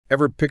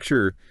ever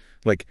picture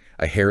like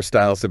a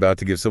hairstylist about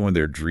to give someone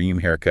their dream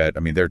haircut? I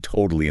mean, they're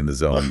totally in the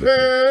zone.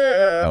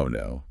 Oh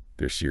no,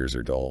 their shears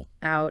are dull.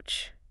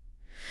 Ouch.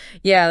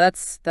 Yeah,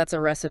 that's a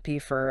recipe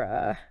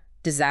for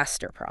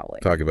disaster, probably.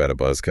 Talk about a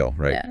buzzkill,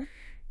 right? Yeah.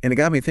 And it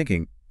got me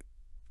thinking,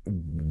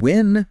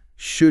 when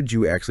should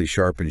you actually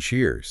sharpen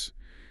shears?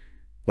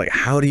 Like,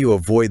 how do you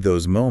avoid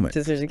those moments?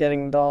 Scissors are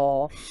getting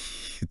dull.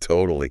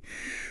 Totally.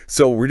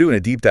 So we're doing a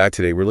deep dive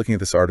today. We're looking at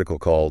this article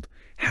called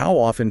 "How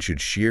Often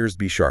Should Shears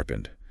Be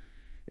Sharpened?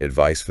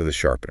 Advice for the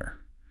Sharpener."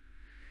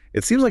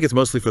 It seems like it's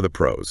mostly for the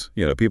pros,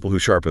 people who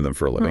sharpen them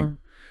for a living.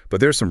 But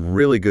there's some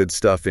really good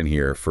stuff in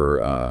here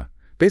for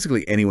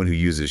basically anyone who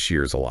uses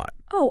shears a lot.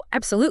 Oh,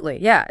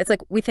 absolutely. Yeah. It's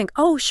like we think,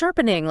 oh,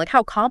 sharpening, like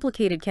how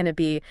complicated can it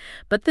be?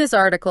 But this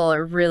article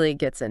really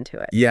gets into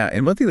it. Yeah.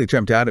 And one thing that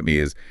jumped out at me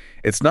is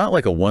it's not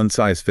like a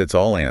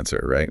one-size-fits-all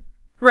answer, right?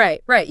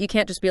 Right. You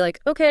can't just be like,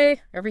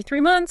 okay, every 3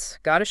 months,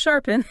 gotta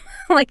sharpen.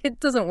 Like, it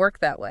doesn't work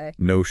that way.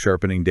 No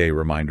sharpening day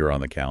reminder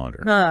on the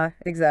calendar.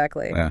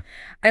 Exactly. Yeah.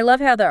 I love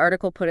how the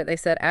article put it. They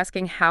said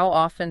asking how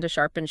often to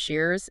sharpen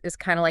shears is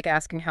kind of like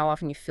asking how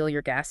often you fill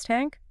your gas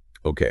tank.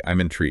 Okay, I'm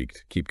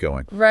intrigued. Keep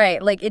going.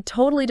 Right. Like, it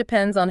totally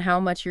depends on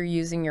how much you're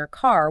using your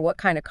car, what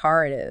kind of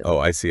car it is. Oh,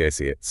 I see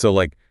it. So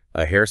like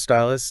a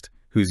hairstylist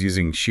who's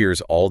using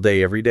shears all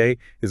day, every day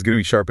is going to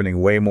be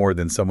sharpening way more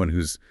than someone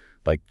who's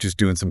like just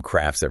doing some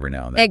crafts every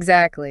now and then.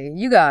 Exactly.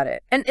 You got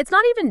it. And it's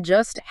not even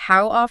just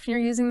how often you're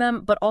using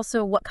them, but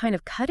also what kind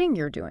of cutting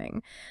you're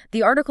doing.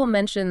 The article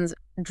mentions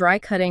dry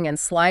cutting and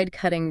slide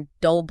cutting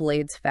dull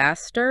blades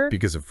faster.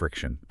 Because of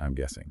friction, I'm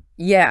guessing.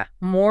 Yeah,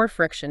 more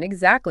friction.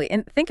 Exactly.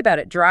 And think about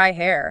it. Dry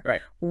hair.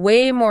 Right.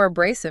 Way more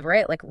abrasive,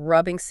 right? Like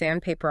rubbing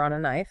sandpaper on a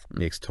knife.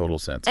 Makes total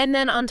sense. And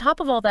then on top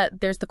of all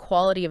that, there's the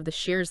quality of the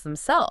shears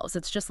themselves.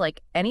 It's just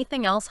like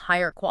anything else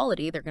higher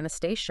quality, they're going to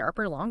stay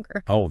sharper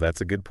longer. Oh,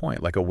 that's a good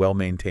point. Like a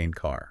well-maintained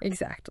car.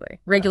 Exactly.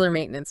 Regular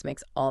maintenance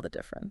makes all the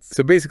difference.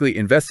 So basically,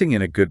 investing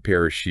in a good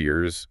pair of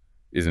shears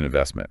is an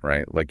investment,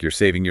 right? Like you're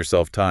saving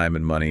yourself time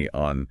and money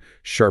on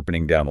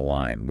sharpening down the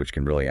line, which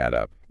can really add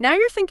up. Now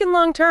you're thinking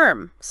long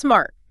term.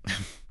 Smart.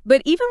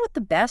 But even with the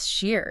best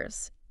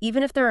shears,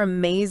 even if they're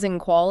amazing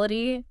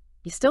quality,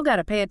 you still got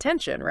to pay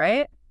attention,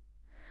 right?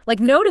 Like,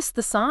 notice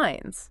the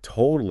signs.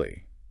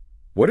 Totally.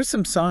 What are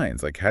some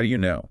signs? Like, how do you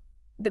know?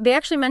 They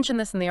actually mentioned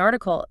this in the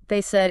article.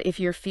 They said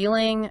if you're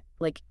feeling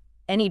like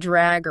any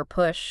drag or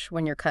push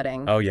when you're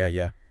cutting. Oh,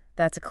 yeah.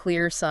 That's a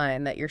clear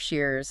sign that your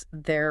shears,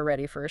 they're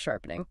ready for a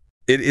sharpening.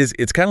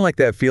 It's kind of like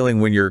that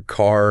feeling when your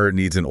car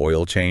needs an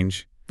oil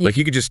change. Like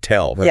you could just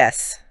tell.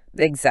 Yes,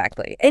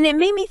 exactly. And it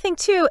made me think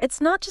too, it's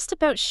not just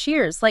about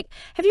shears. Like,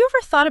 have you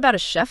ever thought about a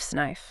chef's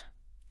knife?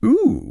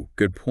 Ooh,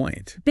 good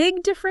point.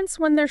 Big difference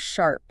when they're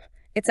sharp.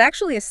 It's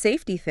actually a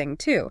safety thing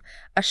too.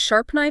 A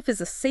sharp knife is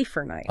a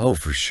safer knife. Oh,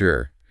 for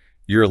sure.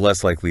 You're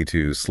less likely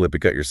to slip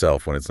and cut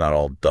yourself when it's not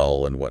all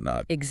dull and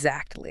whatnot.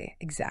 Exactly.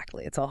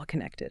 It's all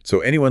connected.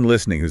 So anyone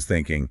listening who's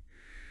thinking,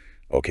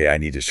 okay, I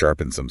need to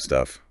sharpen some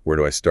stuff, where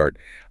do I start?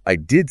 I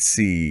did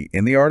see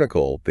in the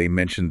article, they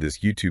mentioned this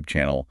YouTube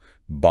channel,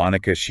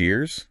 Bonika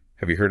Shears.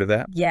 Have you heard of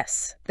that?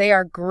 Yes, they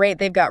are great.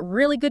 They've got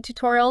really good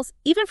tutorials,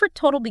 even for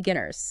total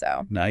beginners.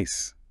 So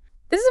Nice.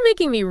 this is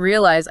making me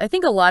realize, I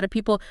think a lot of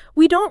people,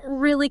 we don't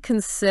really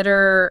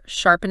consider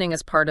sharpening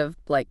as part of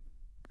like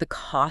the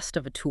cost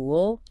of a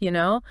tool,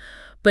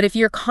 But if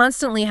you're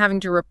constantly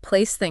having to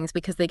replace things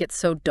because they get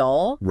so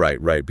dull.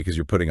 Right, because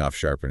you're putting off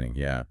sharpening,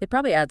 yeah. It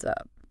probably adds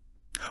up.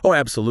 Oh,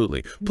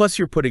 absolutely. Plus,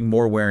 you're putting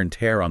more wear and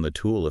tear on the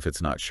tool if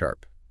it's not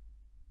sharp.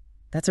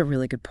 That's a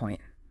really good point.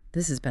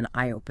 This has been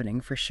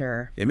eye-opening for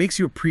sure. It makes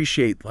you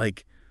appreciate,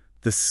 like,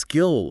 the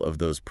skill of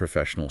those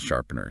professional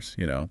sharpeners,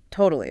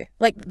 Totally.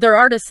 Like, they're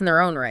artists in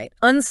their own right.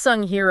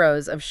 Unsung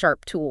heroes of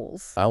sharp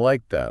tools. I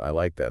like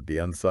that. The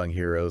unsung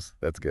heroes.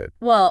 That's good.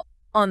 Well,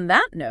 on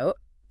that note,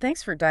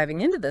 thanks for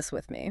diving into this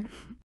with me.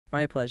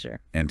 My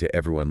pleasure. And to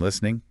everyone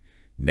listening,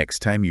 next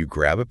time you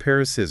grab a pair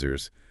of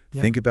scissors,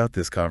 think about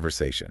this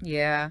conversation.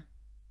 Yeah.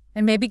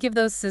 And maybe give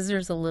those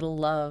scissors a little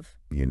love.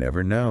 You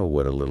never know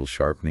what a little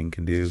sharpening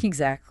can do.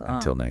 Exactly.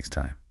 Until next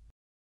time.